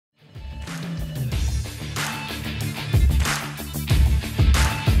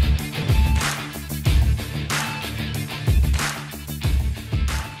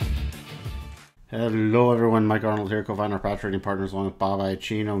Hello everyone, Mike Arnold here, co-founder of Power Trading Partners along with Bob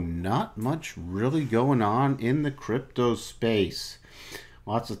Iacchino. Not much really going on in the crypto space.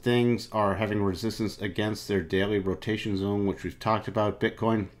 Lots of things are having resistance against their daily rotation zone, which we've talked about.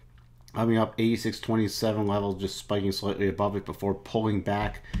 Bitcoin coming up 86.27 level, just spiking slightly above it before pulling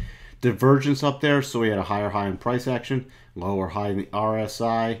back. Divergence up there, so we had a higher high in price action, lower high in the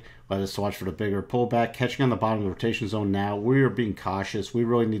RSI. Let us watch for the bigger pullback. Catching on the bottom of the rotation zone now. We are being cautious. We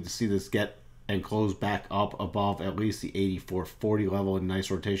really need to see this get and close back up above at least the 84.40 level. A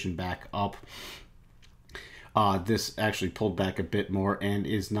nice rotation back up. This actually pulled back a bit more and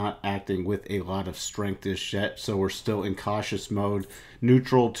is not acting with a lot of strength just yet. So we're still in cautious mode,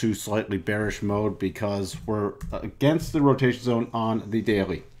 neutral to slightly bearish mode, because we're against the rotation zone on the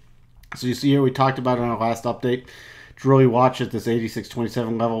daily. So you see here, we talked about it on our last update. To really watch at this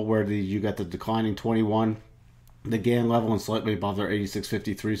 86.27 level where you got the declining 21, the GAN level, and slightly above their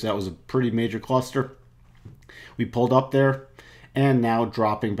 86.53. So that was a pretty major cluster. We pulled up there and now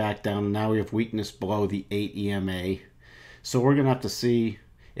dropping back down. Now we have weakness below the 8 EMA. So we're going to have to see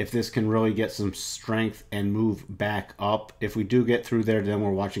if this can really get some strength and move back up. If we do get through there, then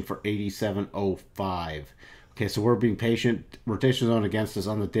we're watching for 87.05. Okay, so we're being patient. Rotation zone against us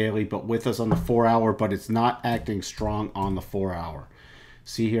on the daily, but with us on the 4 hour, but it's not acting strong on the 4 hour.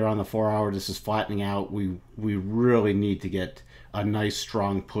 See here on the 4 hour, this is flattening out. We really need to get a nice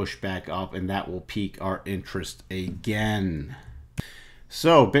strong push back up, and that will pique our interest again.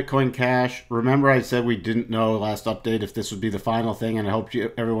 So Bitcoin Cash, remember I said we didn't know last update if this would be the final thing, and I hope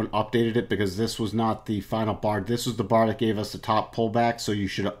everyone updated it, because this was not the final bar. This was the bar that gave us the top pullback, so you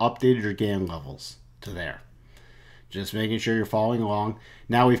should have updated your GAN levels to there. Just making sure you're following along.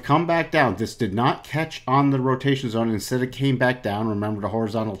 Now we've come back down. This did not catch on the rotation zone. Instead, it came back down. Remember the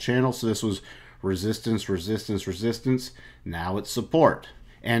horizontal channel. So this was resistance, resistance, resistance. Now it's support.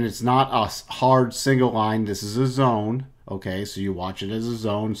 And it's not a hard single line. This is a zone. Okay, so you watch it as a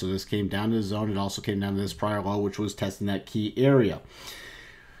zone. So this came down to the zone. It also came down to this prior low, which was testing that key area.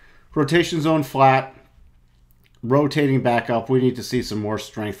 Rotation zone flat. Rotating back up. We need to see some more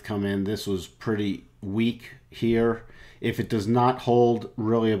strength come in. This was pretty weak here. If it does not hold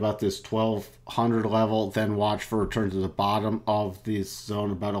really about this 1200 level, then watch for a return to the bottom of this zone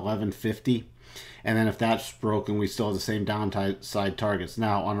about 1150. And then if that's broken, we still have the same downside targets.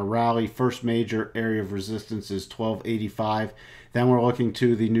 Now on a rally, first major area of resistance is 1285. Then we're looking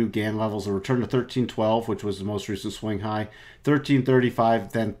to the new GAN levels, a return to 1312, which was the most recent swing high,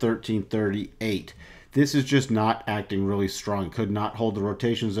 1335, then 1338. This is just not acting really strong. Could not hold the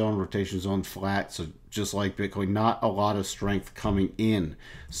rotation zone flat. So just like Bitcoin, not a lot of strength coming in.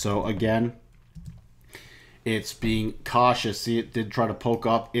 So again, it's being cautious. See, it did try to poke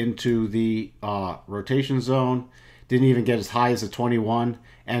up into the rotation zone. Didn't even get as high as a 21,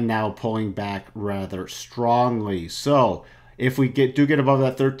 and now pulling back rather strongly. So if we do get above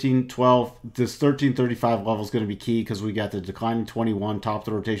that 1312, this 1335 level is going to be key, because we got the declining 21 top of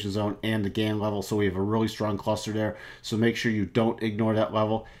the rotation zone and the GAN level. So we have a really strong cluster there. So make sure you don't ignore that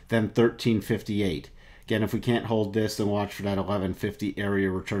level. Then 1358. Again, if we can't hold this, then watch for that 1150 area,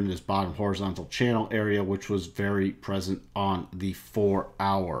 return to this bottom horizontal channel area, which was very present on the 4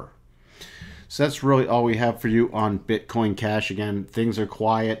 hour. So that's really all we have for you on Bitcoin Cash. Again, things are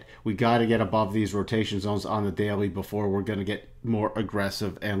quiet. We got to get above these rotation zones on the daily before we're going to get more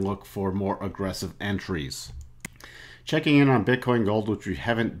aggressive and look for more aggressive entries. Checking in on Bitcoin Gold, which we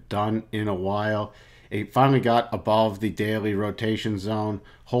haven't done in a while. It finally got above the daily rotation zone,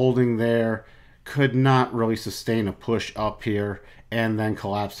 holding there. Could not really sustain a push up here, and then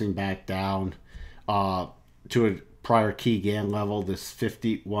collapsing back down to a prior key GAN level, this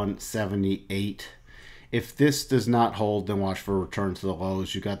 5178. If this does not hold, then watch for a return to the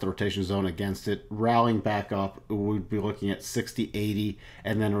lows. You got the rotation zone against it. Rallying back up, we'd be looking at 6080,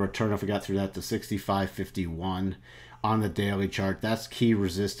 and then a return if we got through that to 6551 on the daily chart. That's key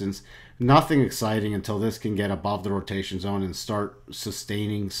resistance. Nothing exciting until this can get above the rotation zone and start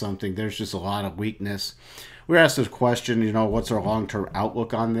sustaining something. There's just a lot of weakness. We're asked this question, you know, what's our long-term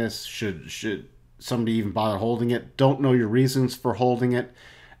outlook on this? Should somebody even bother holding it? Don't know your reasons for holding it.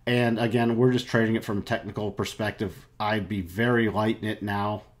 And again, we're just trading it from a technical perspective. I'd be very light in it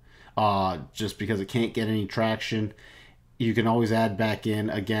now, just because it can't get any traction. You can always add back in.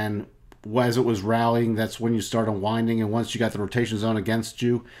 Again, as it was rallying, that's when you start unwinding, and once you got the rotation zone against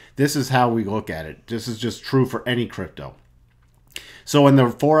you, this is how we look at it. This is just true for any crypto. So when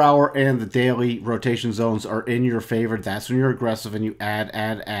the 4 hour and the daily rotation zones are in your favor, that's when you're aggressive and you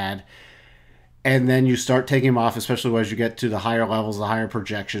add. And then you start taking them off, especially as you get to the higher levels, the higher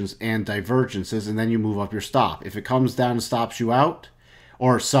projections and divergences, and then you move up your stop. If it comes down and stops you out,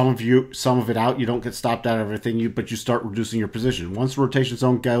 or some of it out. You don't get stopped out of everything, but you start reducing your position. Once the rotation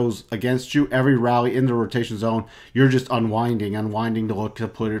zone goes against you, every rally in the rotation zone, you're just unwinding to look to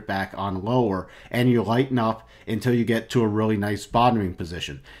put it back on lower, and you lighten up until you get to a really nice bottoming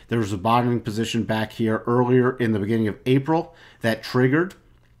position. There was a bottoming position back here earlier in the beginning of April that triggered,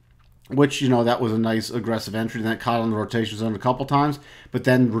 which, you know, that was a nice aggressive entry. Then it caught on the rotation zone a couple times, but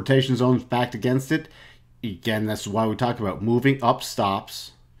then rotation zones backed against it. Again, that's why we talk about moving up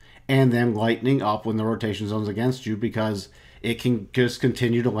stops and then lightening up when the rotation zone's against you, because it can just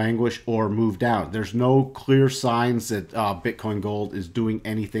continue to languish or move down. There's no clear signs that Bitcoin Gold is doing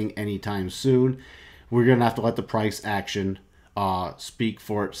anything anytime soon. We're going to have to let the price action speak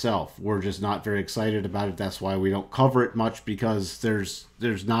for itself. We're just not very excited about it. That's why we don't cover it much, because there's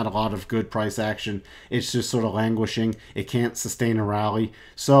not a lot of good price action. It's just sort of languishing. It can't sustain a rally.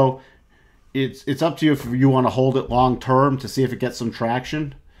 So it's up to you if you want to hold it long term to see if it gets some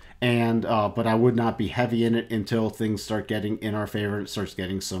traction. And but I would not be heavy in it until things start getting in our favor and it starts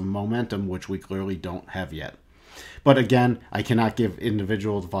getting some momentum, which we clearly don't have yet. But again, I cannot give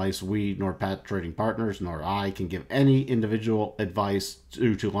individual advice. We, nor Pat Trading Partners, nor I can give any individual advice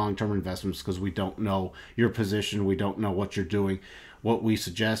to long-term investments, because we don't know your position. We don't know what you're doing. What we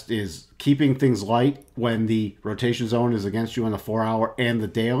suggest is keeping things light when the rotation zone is against you on the 4-hour and the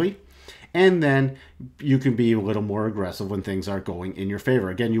daily. And then you can be a little more aggressive when things are going in your favor.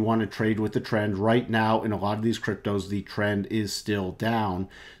 Again, you want to trade with the trend. Right now, in a lot of these cryptos, the trend is still down.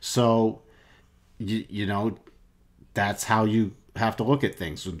 So, you know, that's how you have to look at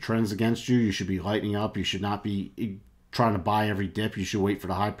things. When trends against you, you should be lightening up. You should not be trying to buy every dip. You should wait for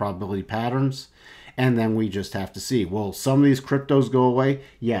the high probability patterns. And then we just have to see. Will some of these cryptos go away?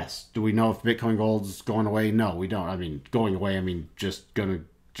 Yes. Do we know if Bitcoin Gold is going away? No, we don't. I mean, going away, I mean, just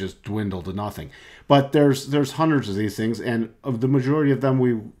dwindle to nothing. But there's hundreds of these things, and of the majority of them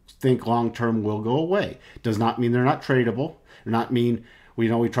we think long term will go away. Does not mean they're not tradable. Does not mean we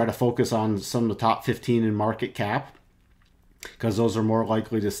try to focus on some of the top 15 in market cap, because those are more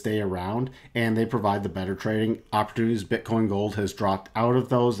likely to stay around and they provide the better trading opportunities. Bitcoin Gold has dropped out of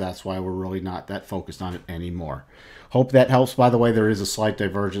those. That's why we're really not that focused on it anymore. Hope that helps. By the way, there is a slight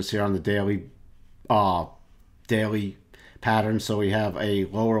divergence here on the daily pattern. So we have a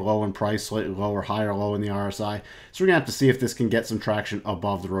lower low in price, slightly lower, higher low in the RSI. So we're going to have to see if this can get some traction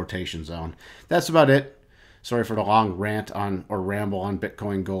above the rotation zone. That's about it. Sorry for the long rant on or ramble on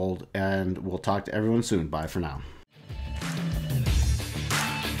Bitcoin Gold, and we'll talk to everyone soon. Bye for now.